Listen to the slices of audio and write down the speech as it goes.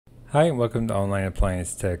Hi and welcome to Online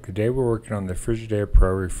Appliance Tech. Today we're working on the Frigidaire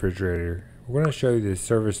Pro Refrigerator. We're going to show you the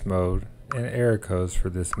service mode and error codes for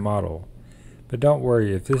this model. But don't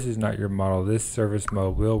worry, if this is not your model, this service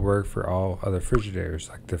mode will work for all other Frigidaires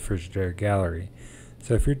like the Frigidaire Gallery.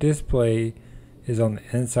 So if your display is on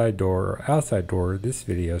the inside door or outside door, this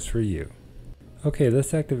video is for you. Okay,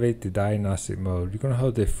 let's activate the diagnostic mode. You're going to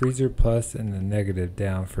hold the freezer plus and the negative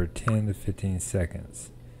down for 10 to 15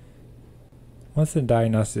 seconds. Once in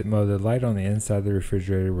diagnostic mode, the light on the inside of the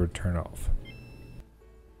refrigerator will turn off.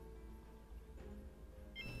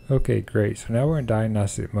 Okay, great. So now we're in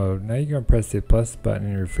diagnostic mode. Now you're going to press the plus button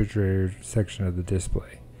in the refrigerator section of the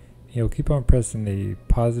display. You'll keep on pressing the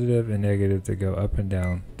positive and negative to go up and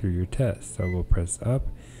down through your test. So we'll press up.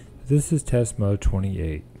 This is test mode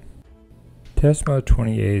 28. Test mode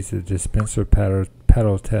 28 is the dispenser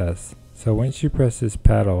paddle test. So once you press this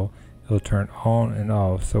paddle, it'll turn on and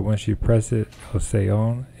off. So once you press it, it'll say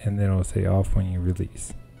on and then it'll say off when you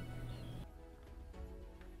release.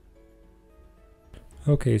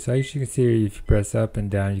 Okay, so as you can see here, if you press up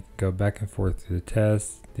and down, you can go back and forth through the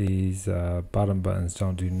test. These bottom buttons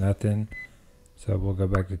don't do nothing. So we'll go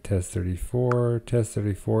back to test 34. Test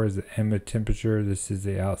 34 is the ambient temperature. This is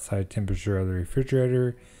the outside temperature of the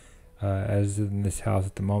refrigerator. As in this house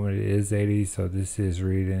at the moment, it is 80, so this is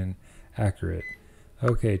reading accurate.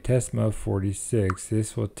 Okay, test mode 46.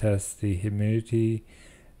 This will test the humidity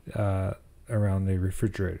around the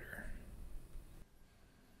refrigerator.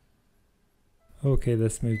 Okay,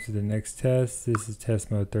 let's move to the next test. This is test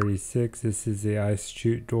mode 36. This is the ice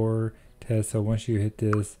chute door test. So once you hit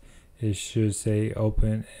this, it should say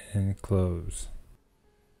open and close.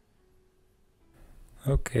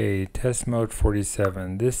 Okay, test mode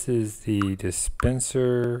 47. This is the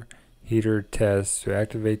dispenser heater test. To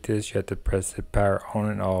activate this, you have to press the power on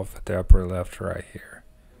and off at the upper left right here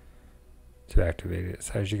to activate it.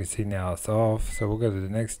 So as you can see now, it's off. So we'll go to the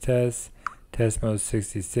next test. Test mode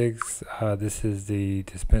 66. This is the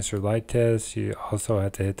dispenser light test. You also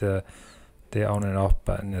have to hit the on and off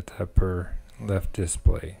button at the upper left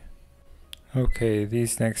display. Okay,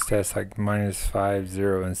 these next tests like -5,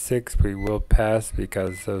 0, and 6 we will pass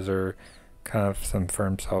because those are kind of some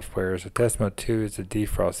firm software. So test mode 2 is the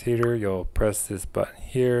defrost heater. You'll press this button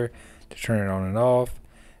here to turn it on and off,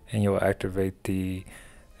 and you'll activate the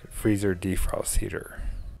freezer defrost heater.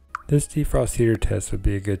 This defrost heater test would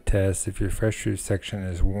be a good test if your fresh food section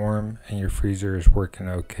is warm and your freezer is working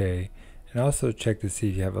okay. And also check to see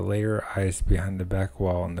if you have a layer of ice behind the back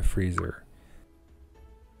wall in the freezer.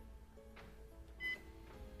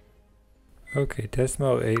 Okay, test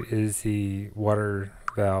mode 8 is the water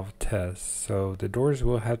valve test. So the doors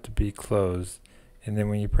will have to be closed, and then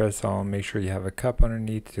when you press on, make sure you have a cup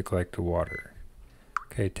underneath to collect the water.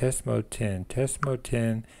 Okay, test mode 10. Test mode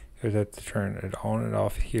 10, you'll have to turn it on and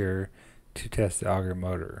off here to test the auger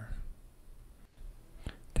motor.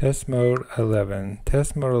 Test mode 11.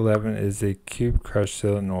 Test mode 11 is the cube crush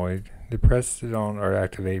solenoid. To press it on or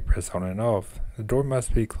activate, press on and off. The door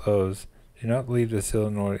must be closed. Do not leave the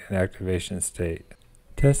solenoid in activation state.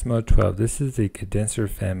 Test mode 12. This is the condenser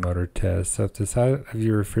fan motor test. So if the side of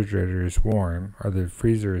your refrigerator is warm or the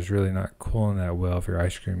freezer is really not cooling that well, if your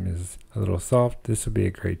ice cream is a little soft, this will be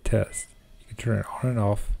a great test. You can turn it on and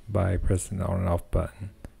off by pressing the on and off button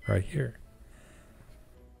right here.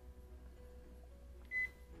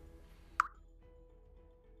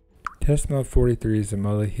 Test mode 43 is the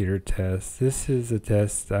motor heater test. This is a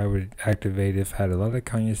test I would activate if I had a lot of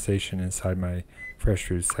condensation inside my fresh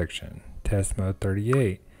food section. Test mode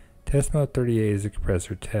 38. Test mode 38 is a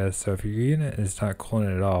compressor test. So if your unit is not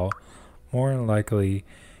cooling at all, more than likely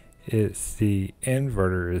it's the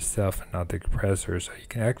inverter itself and not the compressor. So you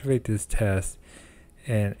can activate this test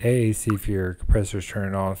and see if your compressor is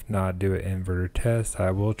turning on. If not, do an inverter test. I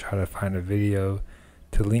will try to find a video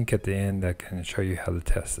to link at the end that can show you how the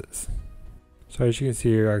test is. So as you can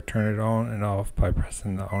see here, I turn it on and off by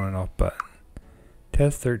pressing the on and off button.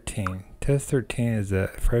 Test 13. Test 13 is a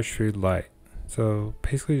fresh food light. So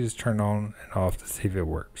basically just turn on and off to see if it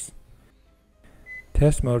works.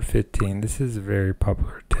 Test mode 15. This is a very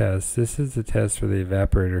popular test. This is the test for the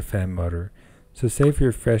evaporator fan motor. So say if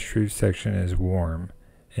your fresh food section is warm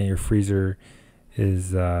and your freezer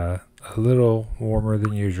is a little warmer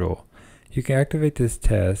than usual, you can activate this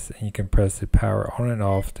test and you can press the power on and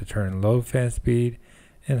off to turn low fan speed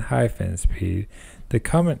and high fan speed. The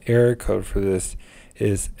common error code for this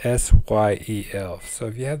is SYEL. So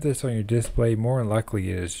if you have this on your display, more than likely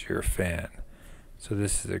it is your fan. So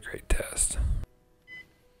this is a great test.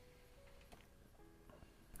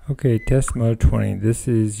 Okay, test mode 20. This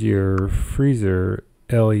is your freezer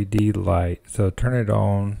LED light. So turn it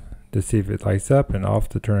on to see if it lights up and off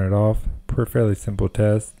to turn it off. Fairly simple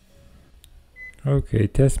test. Okay,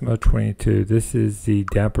 test mode 22. This is the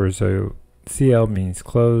damper. So CL means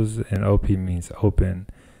close and OP means open.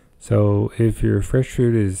 So if your fresh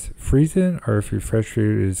food is freezing or if your fresh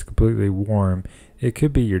food is completely warm, it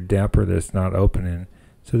could be your damper that's not opening.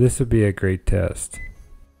 So this would be a great test.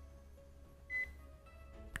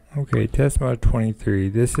 Okay, test mode 23.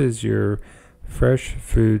 This is your fresh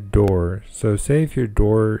food door. So say if your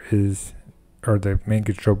door is, or the main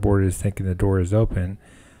control board is thinking the door is open,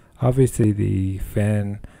 obviously the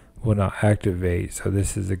fan will not activate. So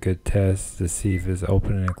this is a good test to see if it's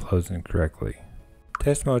opening and closing correctly.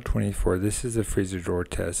 Test mode 24. This is a freezer door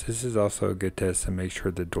test. This is also a good test to make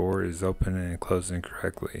sure the door is opening and closing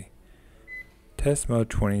correctly. Test mode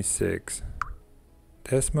 26.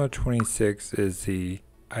 Test mode 26 is the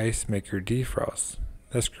ice maker defrost.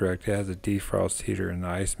 That's correct. It has a defrost heater in the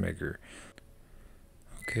ice maker.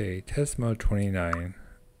 Okay, test mode 29.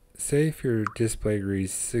 Say if your display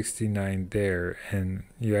reads 69 there and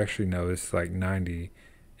you actually know it's like 90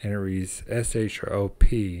 and it reads SH or OP,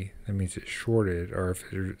 that means it's shorted, or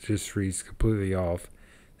if it just reads completely off,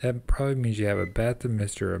 that probably means you have a bad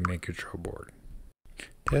thermistor or main control board.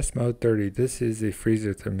 Test mode 30. This is a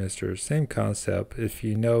freezer thermistor. Same concept. If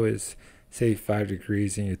you know it's say 5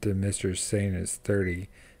 degrees and your thermistor is saying it's 30,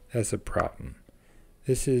 that's a problem.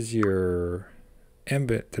 This is your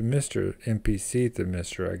ambient thermistor, MPC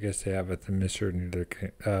thermistor. I guess they have a thermistor near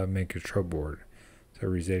the main control board. So it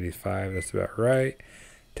reads 85, that's about right.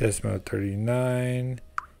 Test mode 39.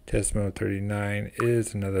 Test mode 39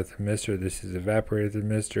 is another thermistor. This is evaporator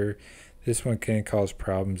thermistor. This one can cause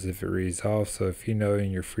problems if it reads off. So if you know in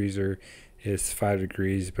your freezer it's 5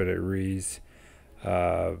 degrees but it reads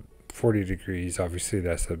 40 degrees, obviously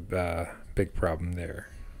that's a big problem there.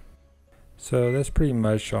 So that's pretty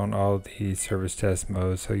much on all the service test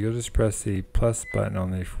modes. So you'll just press the plus button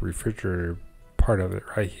on the refrigerator part of it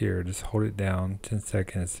right here. Just hold it down 10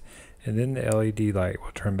 seconds and then the LED light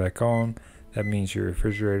will turn back on. That means your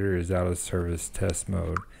refrigerator is out of service test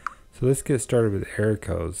mode. So let's get started with error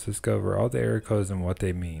codes. Let's go over all the error codes and what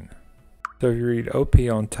they mean. So if you read OP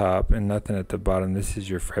on top and nothing at the bottom, this is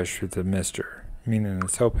your fresh food thermistor, meaning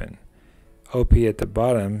it's open. OP at the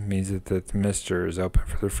bottom means that the thermistor is open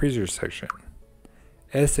for the freezer section.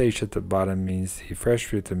 SH at the bottom means the fresh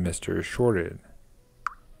food thermistor is shorted.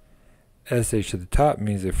 SH at the top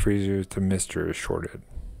means the freezer thermistor is shorted.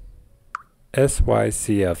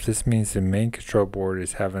 SYCF, this means the main control board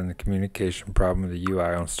is having a communication problem with the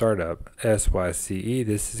UI on startup. SYCE,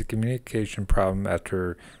 this is a communication problem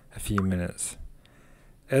after a few minutes.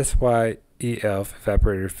 SYEF,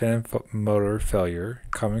 evaporator fan motor failure,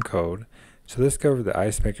 common code. So let's go over the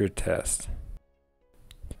ice maker test.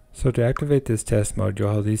 So to activate this test mode,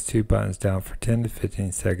 you'll hold these two buttons down for 10 to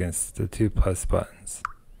 15 seconds, the two plus buttons.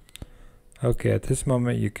 Okay, at this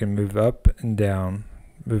moment you can move up and down,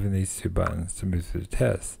 moving these two buttons to move through the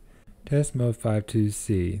test. Test mode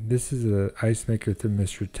 52C. This is the ice maker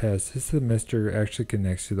thermistor test. This thermistor actually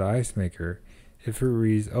connects to the ice maker. If it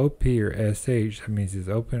reads OP or SH, that means it's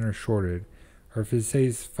open or shorted. Or if it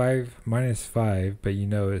says -5, but you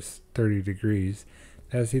know it's 30 degrees,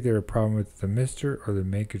 that's either a problem with the thermistor or the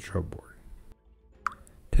main control board.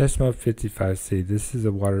 Test mode 55C. This is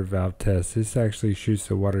a water valve test. This actually shoots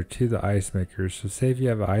the water to the ice maker. So say if you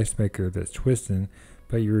have an ice maker that's twisting,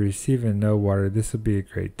 but you're receiving no water, this would be a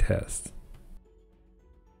great test.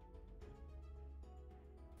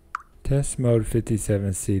 Test mode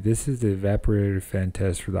 57C. This is the evaporator fan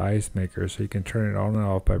test for the ice maker, so you can turn it on and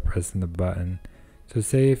off by pressing the button. So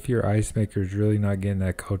say if your ice maker is really not getting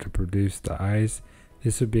that cold to produce the ice,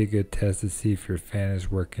 this would be a good test to see if your fan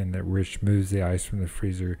is working, which moves the ice from the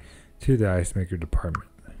freezer to the ice maker department.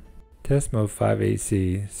 Test mode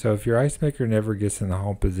 58C. So if your ice maker never gets in the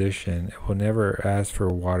home position, it will never ask for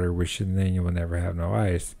water, which then you will never have no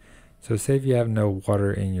ice. So say if you have no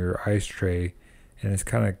water in your ice tray and it's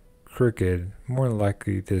kind of crooked, more than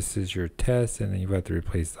likely this is your test and then you have to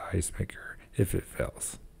replace the ice maker if it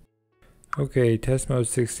fails. Okay, test mode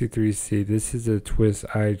 63C. This is a twist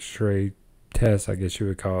ice tray test, I guess you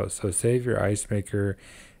would call it. So say if your ice maker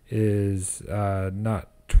is not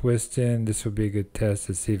twisting, this would be a good test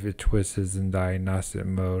to see if it twists in diagnostic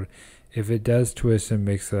mode. If it does twist and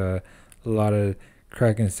makes a lot of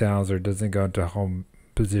cracking sounds or doesn't go into home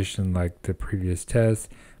position like the previous test,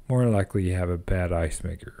 more than likely you have a bad ice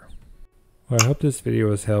maker. Well, I hope this video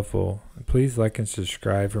was helpful. Please like and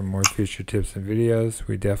subscribe for more future tips and videos.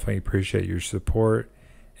 We definitely appreciate your support,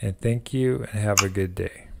 and thank you and have a good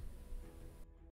day.